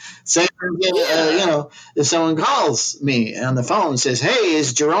know. Same, if someone calls me on the phone and says, "Hey,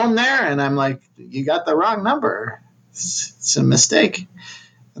 is Jerome there?" and I'm like, "You got the wrong number. It's a mistake."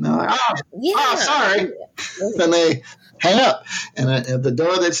 And they're like, "Oh, sorry." Then they hang up, and at the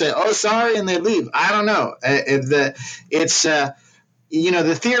door they'd say, "Oh, sorry," and they leave. I don't know. The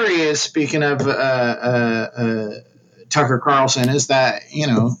theory is, speaking of Tucker Carlson, is that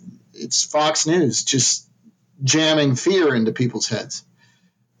it's Fox News just jamming fear into people's heads,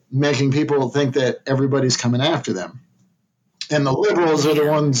 making people think that everybody's coming after them, and the liberals are the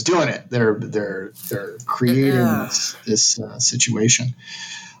ones doing it. They're creating this situation.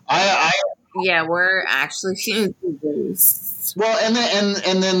 We're actually well,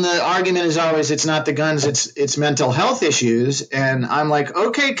 and then the argument is always it's not the guns, it's mental health issues, and I'm like,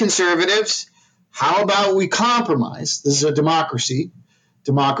 okay, conservatives, how about we compromise? This is a democracy.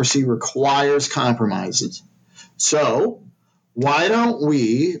 Democracy requires compromises. So why don't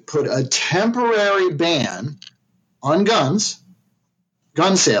we put a temporary ban on gun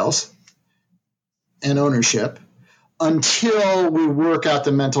sales and ownership until we work out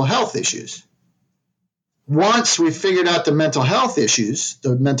the mental health issues? Once we figured out the mental health issues,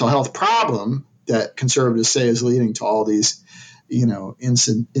 the mental health problem that conservatives say is leading to all these,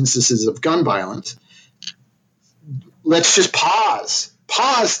 instances of gun violence, let's just pause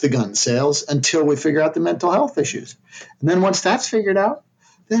the gun sales until we figure out the mental health issues. And then once that's figured out,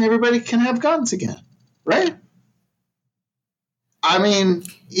 then everybody can have guns again, right? I mean,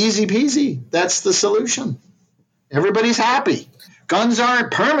 easy peasy. That's the solution. Everybody's happy. Guns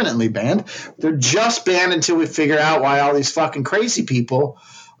aren't permanently banned. They're just banned until we figure out why all these fucking crazy people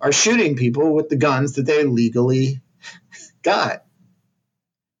are shooting people with the guns that they legally got.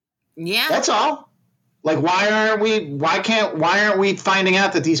 Yeah. That's all. Like, why aren't we finding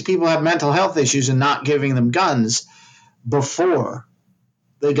out that these people have mental health issues and not giving them guns before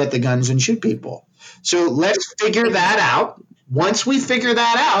they get the guns and shoot people? So let's figure that out. Once we figure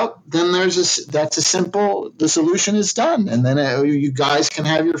that out, then that's a simple, the solution is done. And then you guys can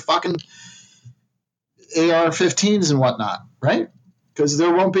have your fucking AR-15s and whatnot, right? Because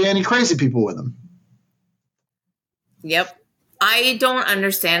there won't be any crazy people with them. Yep. I don't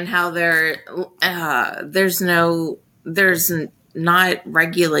understand how there's not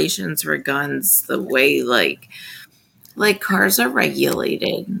regulations for guns the way like cars are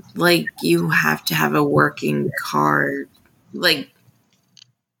regulated. Like, you have to have a working car. Like,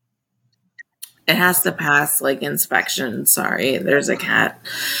 it has to pass like inspection. Sorry, there's a cat.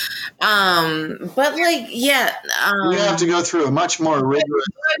 But like, yeah, you have to go through a much more rigorous.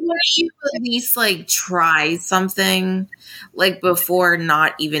 Why wouldn't you at least like try something like before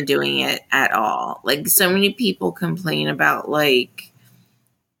not even doing it at all? Like, so many people complain about like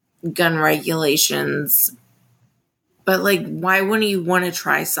gun regulations, but like, why wouldn't you want to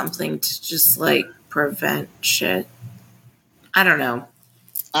try something to just like prevent shit? I don't know.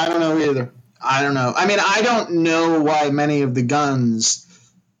 I don't know either. I don't know. I mean, I don't know why many of the guns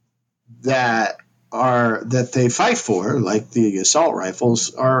that they fight for, like the assault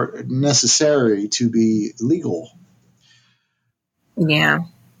rifles, are necessary to be legal. Yeah.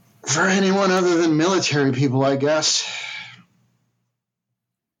 For anyone other than military people, I guess.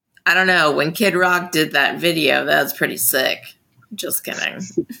 I don't know. When Kid Rock did that video, that was pretty sick. Just kidding.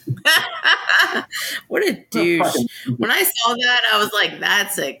 What a douche. When I saw that, I was like,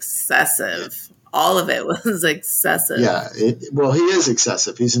 that's excessive. All of it was excessive. Yeah. Well, he is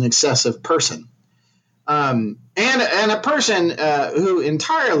excessive. He's an excessive person. And a person who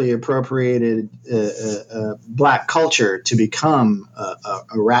entirely appropriated black culture to become a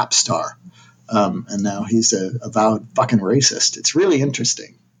rap star. And now he's a avowed fucking racist. It's really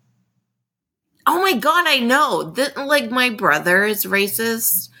interesting. Oh my God, I know. Like, my brother is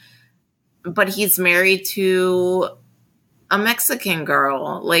racist, but he's married to a Mexican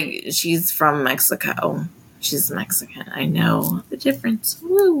girl. Like, she's from Mexico. She's Mexican. I know the difference.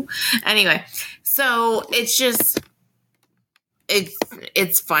 Woo. Anyway, so it's just,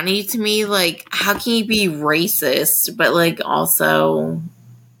 it's funny to me. Like, how can you be racist, but like also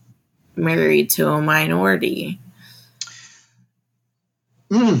married to a minority?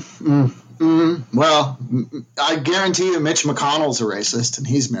 Well, I guarantee you Mitch McConnell's a racist, and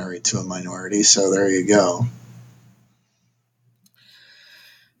he's married to a minority, so there you go.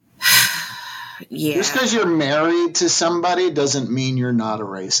 Yeah. Just because you're married to somebody doesn't mean you're not a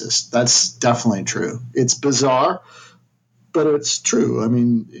racist. That's definitely true. It's bizarre, but it's true. I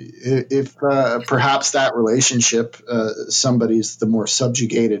mean, if perhaps that relationship, somebody's the more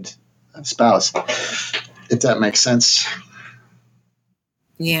subjugated spouse, if that makes sense.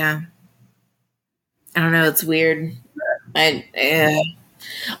 Yeah. I don't know. It's weird. I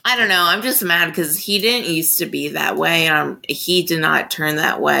don't know. I'm just mad because he didn't used to be that way. He did not turn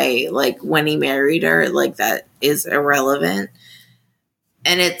that way. Like when he married her, like that is irrelevant.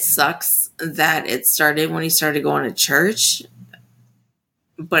 And it sucks that it started when he started going to church.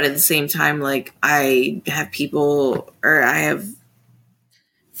 But at the same time, like I have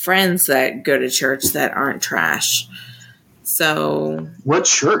friends that go to church that aren't trash. So what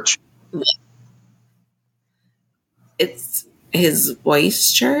church? It's his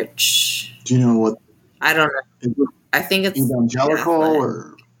wife's church. Do you know what? I don't know. I think it's evangelical Catholic.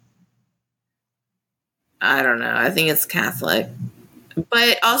 Or I don't know. I think it's Catholic.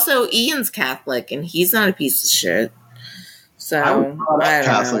 But also Ian's Catholic and he's not a piece of shit. So I was brought I up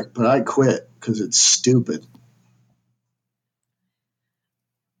don't Catholic, know. but I quit because it's stupid.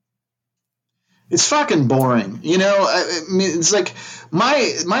 It's fucking boring. You know, I mean, it's like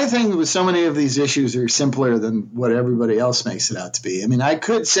my thing with so many of these issues are simpler than what everybody else makes it out to be. I mean, I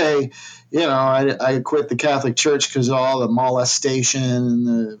could say, you know, I quit the Catholic Church because of all the molestation and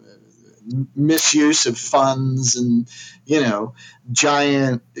the misuse of funds and, you know,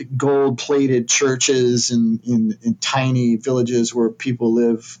 giant gold-plated churches in tiny villages where people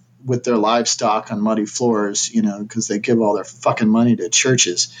live with their livestock on muddy floors, you know, because they give all their fucking money to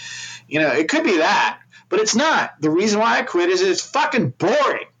churches. You know, it could be that, but it's not. The reason why I quit is it's fucking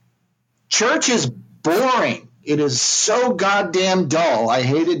boring. Church is boring. It is so goddamn dull. I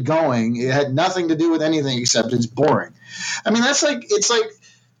hated going. It had nothing to do with anything except it's boring. I mean, it's like,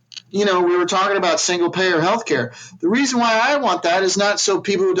 you know, we were talking about single payer healthcare. The reason why I want that is not so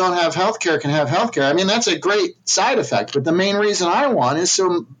people who don't have healthcare can have healthcare. I mean, that's a great side effect, but the main reason I want is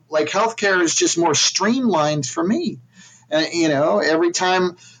so like healthcare is just more streamlined for me. You know, every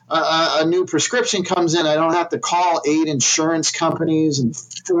time a new prescription comes in, I don't have to call 8 insurance companies and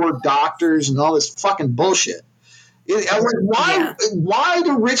 4 doctors and all this fucking bullshit. Why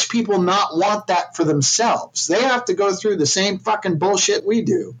do rich people not want that for themselves? They have to go through the same fucking bullshit we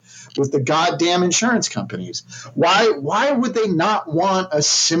do with the goddamn insurance companies. Why would they not want a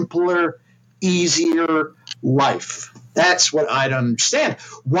simpler, easier life? That's what I don't understand.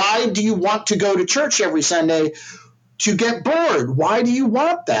 Why do you want to go to church every Sunday to get bored? Why do you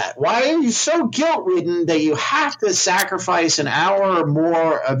want that? Why are you so guilt-ridden that you have to sacrifice an hour or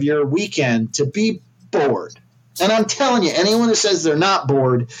more of your weekend to be bored? And I'm telling you, anyone who says they're not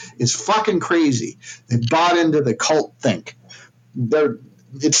bored is fucking crazy. They've bought into the cult think.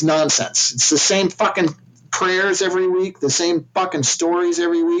 It's nonsense. It's the same fucking prayers every week, the same fucking stories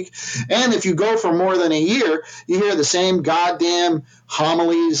every week. And if you go for more than a year, you hear the same goddamn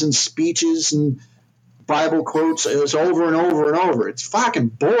homilies and speeches and Bible quotes over and over and over. It's fucking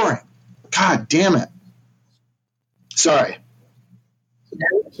boring. God damn it. Sorry.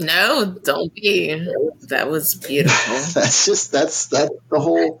 No, don't be. That was beautiful.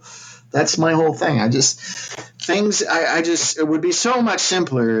 That's my whole thing. It would be so much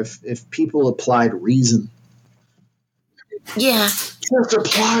simpler if people applied reason. Yeah. Just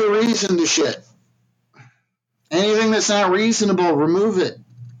apply reason to shit. Anything that's not reasonable, remove it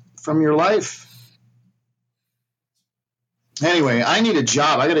from your life. Anyway, I need a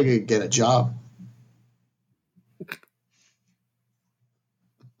job. I gotta get a job.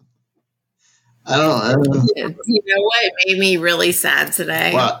 I don't know. You know what made me really sad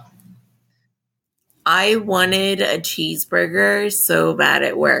today? What? I wanted a cheeseburger so bad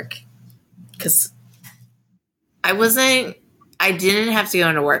at work because I didn't have to go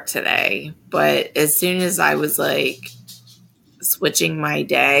into work today, but as soon as I was like switching my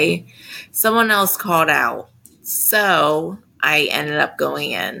day, someone else called out. So I ended up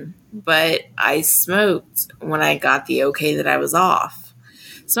going in, but I smoked when I got the okay that I was off.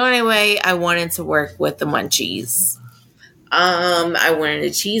 So anyway, I wanted to work with the munchies. I wanted a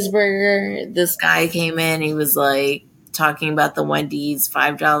cheeseburger. This guy came in. He was like talking about the Wendy's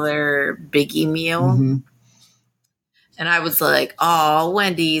 $5 biggie meal. Mm-hmm. And I was like, oh,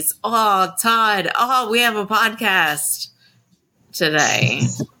 Wendy's. Oh, Todd. Oh, we have a podcast today.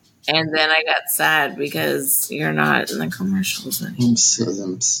 And then I got sad because you're not in the commercials anymore.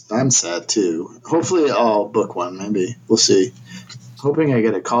 I'm sad too. Hopefully I'll book one. Maybe. We'll see. Hoping I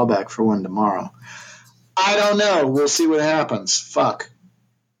get a call back for one tomorrow. I don't know. We'll see what happens. Fuck.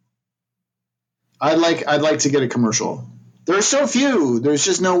 I'd like to get a commercial. There's so few. There's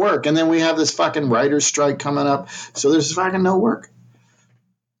just no work. And then we have this fucking writer's strike coming up. So there's fucking no work.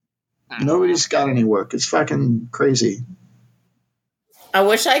 Nobody's got any work. It's fucking crazy. I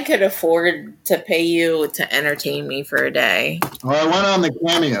wish I could afford to pay you to entertain me for a day. Well, I went on the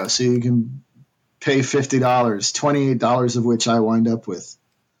Cameo, so you can pay $50, $28 of which I wind up with.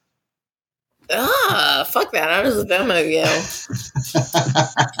 Fuck that. I was a Venmo you.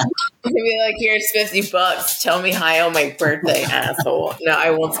 I'd be like, here's $50. Tell me hi on my birthday, asshole. No,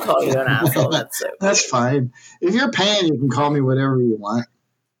 I won't call you an asshole. That's so That's fine. If you're paying, you can call me whatever you want.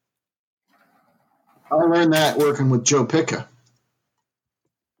 I learned that working with Joe Pica.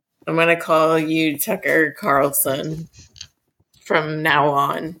 I'm going to call you Tucker Carlson from now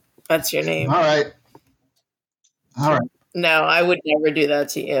on. That's your name. All right. No, I would never do that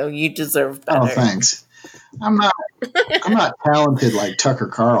to you. You deserve better. Oh, thanks. I'm not talented like Tucker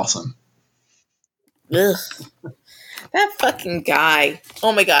Carlson. Ugh. That fucking guy.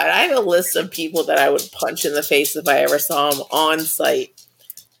 Oh my God. I have a list of people that I would punch in the face if I ever saw him on site.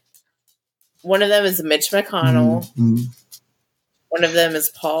 One of them is Mitch McConnell. Mm-hmm. One of them is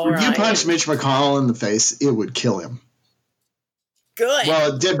Paul Ryan. If you punch Mitch McConnell in the face, it would kill him. Good.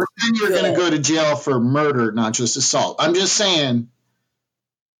 Well, but then you're going to go to jail for murder, not just assault. I'm just saying.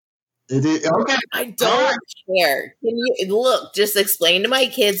 Okay. I don't care. Can you look? Just explain to my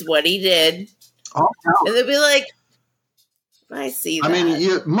kids what he did, and they'll be like, "I see that." I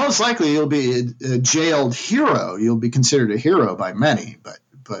mean, most likely you'll be a jailed hero. You'll be considered a hero by many, but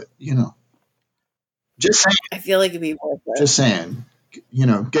just saying. I feel like it'd be worth it. Just saying.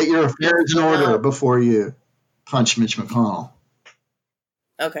 Get your affairs in order before you punch Mitch McConnell.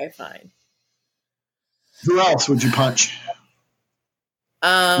 Okay, fine. Who else would you punch?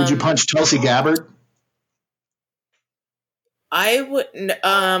 Would you punch Tulsi Gabbard? I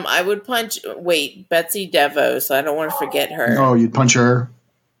would punch. Wait, Betsy DeVos. I don't want to forget her. Oh, you'd punch her.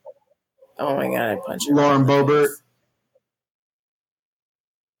 Oh my God, I'd punch her. Lauren Boebert.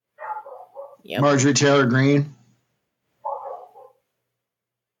 Yep. Marjorie Taylor Greene.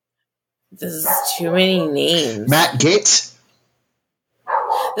 This is too many names. Matt Gaetz.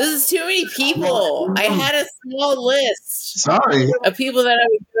 This is too many people. I had a small list. Sorry. Of people that I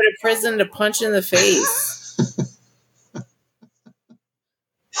would go to prison to punch in the face.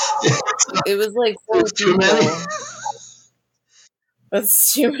 It was like 4 people. Many.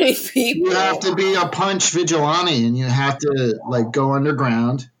 That's too many people. You have to be a punch vigilante, and you have to go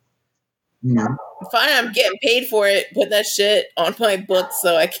underground. Fine, I'm getting paid for it. Put that shit on my book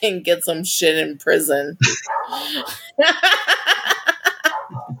so I can get some shit in prison.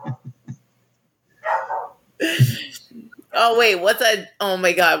 Oh, wait, what's that? Oh,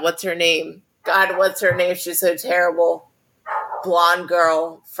 my God, what's her name? God, what's her name? She's so terrible. Blonde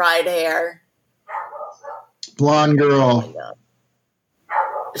girl, fried hair. Blonde girl. Oh, my God.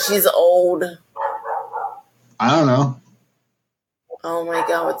 She's old. I don't know. Oh, my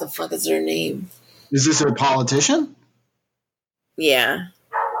God, what the fuck is her name? Is this a politician? Yeah.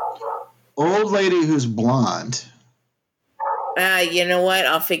 Old lady who's blonde. You know what?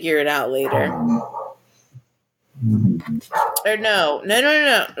 I'll figure it out later. Or no.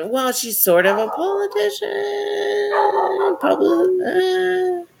 Well, she's sort of a politician.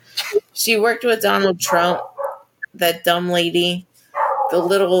 She worked with Donald Trump. That dumb lady. The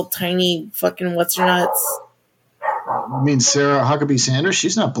little tiny fucking what's her nuts. You mean Sarah Huckabee Sanders?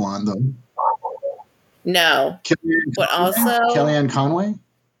 She's not blonde, though. No. Kellyanne Conway?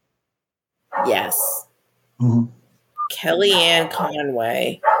 Yes. Mm-hmm. Kellyanne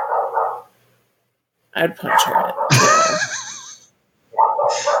Conway. I'd punch her.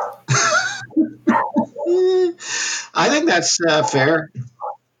 I think that's fair.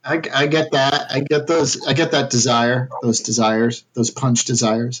 I get that. I get those. I get that desire. Those desires. Those punch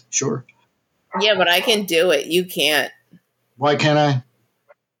desires. Sure. Yeah, but I can do it. You can't. Why can't I?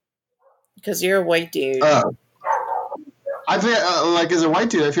 Because you're a white dude. Oh. I feel as a white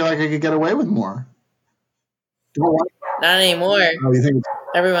dude, I feel like I could get away with more. Not anymore. Oh, you think?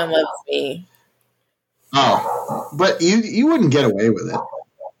 Everyone loves me. Oh, but you wouldn't get away with it.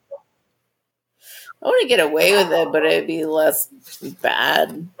 I want to get away with it, but it'd be less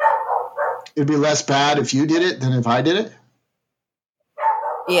bad. It'd be less bad if you did it than if I did it?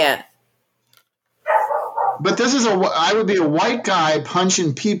 Yeah. But I would be a white guy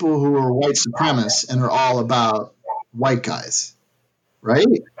punching people who are white supremacists and are all about white guys. Right?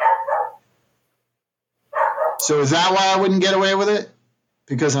 So is that why I wouldn't get away with it?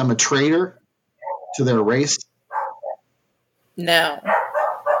 Because I'm a traitor to their race? No.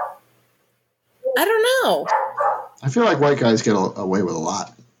 I don't know. I feel like white guys get away with a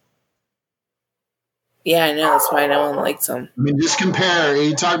lot. Yeah, I know. That's why no one likes him. I mean, just compare.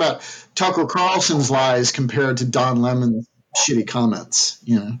 You talk about Tucker Carlson's lies compared to Don Lemon's shitty comments.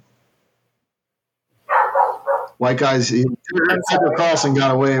 You know, white guys. Tucker Carlson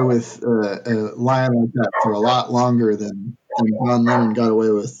got away with lying like that for a lot longer than Don Lemon got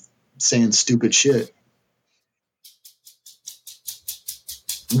away with saying stupid shit.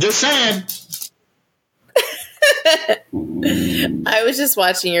 I'm just saying. I was just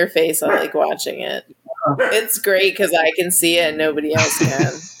watching your face. I like watching it. It's great because I can see it and nobody else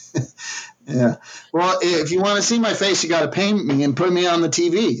can. Yeah. Well, if you want to see my face, you got to pay me and put me on the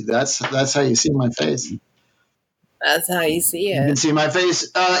TV. That's how you see my face. That's how you see You can it. see my face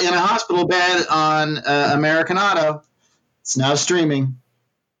in a hospital bed on American Auto. It's now streaming.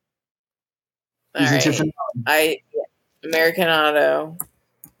 All right. American Auto.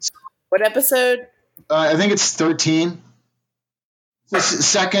 What episode? I think it's 13. It's the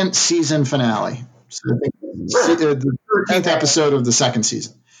second season finale. So I think the 13th episode of the second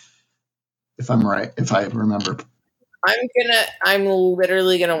season. If I'm right, if I remember. I'm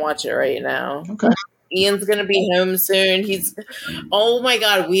literally gonna watch it right now. Okay. Ian's gonna be home soon. Oh my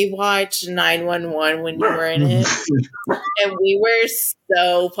god, we watched 911 when you were in it, and we were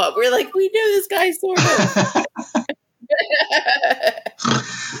so pumped. We're like, we knew this guy sort of.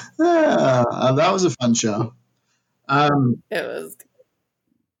 That was a fun show. It was.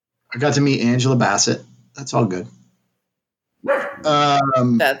 I got to meet Angela Bassett. That's all good.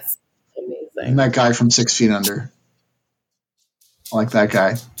 That's amazing. And that guy from 6 Feet Under. I like that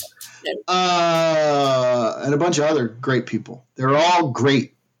guy. And a bunch of other great people. They're all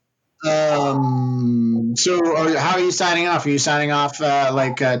great. So how are you signing off? Are you signing off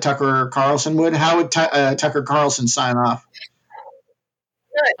like Tucker Carlson would? How would Tucker Carlson sign off?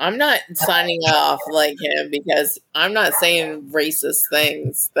 I'm not signing off like him because I'm not saying racist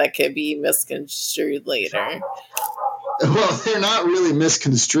things that could be misconstrued later. Well, they're not really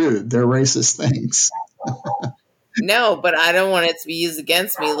misconstrued. They're racist things. No, but I don't want it to be used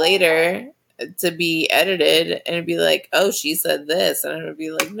against me later to be edited and be like, "Oh, she said this," and I'm gonna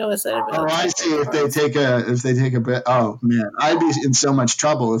be like, "No, I said it." Oh, I see. If they take a bit, oh man, I'd be in so much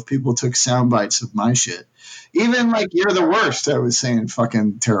trouble if people took sound bites of my shit. Even like "You're the worst," I was saying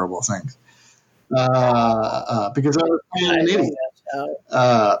fucking terrible things because I was being an idiot.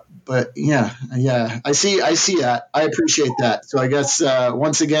 But yeah, I see that. I appreciate that. So I guess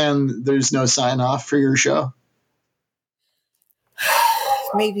once again, there's no sign off for your show.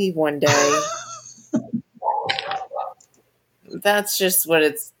 Maybe one day. That's what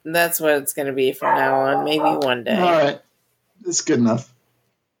it's going to be from now on. Maybe one day. All right. That's good enough.